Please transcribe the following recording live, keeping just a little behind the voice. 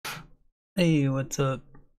Hey, what's up?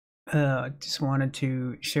 Just wanted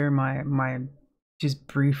to share my just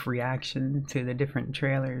brief reaction to the different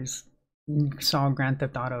trailers. Saw Grand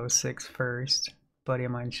Theft Auto 6 first. Buddy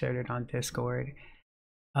of mine shared it on Discord.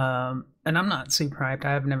 And I'm not super hyped.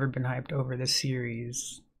 I've never been hyped over this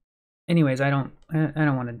series. Anyways, I don't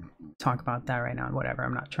want to talk about that right now. Whatever.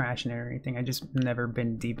 I'm not trashing it or anything. I just never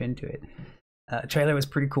been deep into it. Trailer was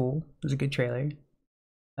pretty cool. It was a good trailer.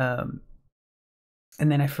 Um, and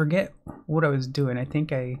then I forget what I was doing. I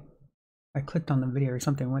think I clicked on the video or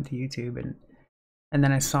something, went to YouTube, and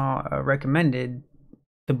then I saw recommended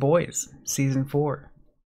The Boys season 4,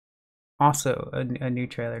 also a new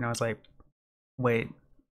trailer, and I was like, wait,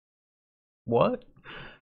 what?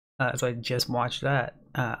 So I just watched that.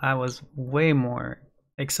 I was way more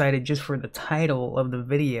excited just for the title of the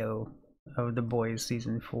video of The Boys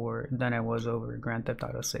season 4 than I was over Grand Theft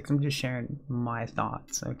Auto 6. I'm just sharing my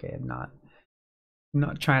thoughts. Okay, I'm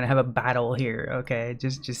not trying to have a battle here. Okay,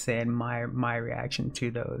 just saying my reaction to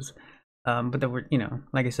those. But there were,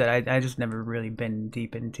 like I said, I just never really been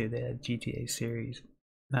deep into the GTA series.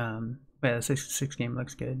 But yeah, the six game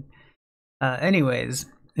looks good. Anyways,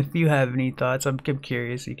 if you have any thoughts, I'm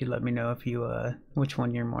curious. You could let me know if you which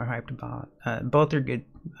one you're more hyped about. Both are good,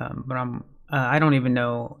 but I don't even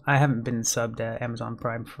know. I haven't been subbed at Amazon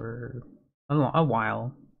Prime for a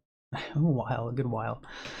while, a good while.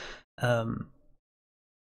 Um,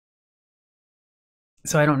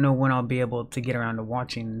 so I don't know when I'll be able to get around to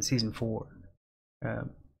watching season 4. Uh,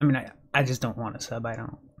 I mean, I just don't want to sub. I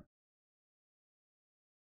don't.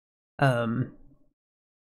 Um,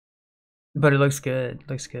 but it looks good.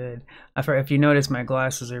 Looks good. If you notice, my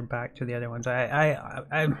glasses are back to the other ones.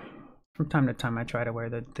 I from time to time I try to wear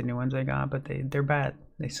the new ones I got, but they're bad.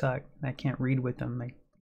 They suck. I can't read with them. Like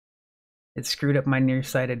it screwed up my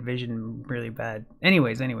nearsighted vision really bad.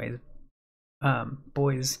 Anyways.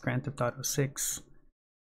 Boys, Grand Theft Auto 6.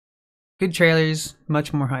 Good trailers.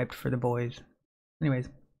 Much more hyped for the boys. Anyways,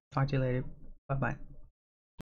 talk to you later. Bye bye.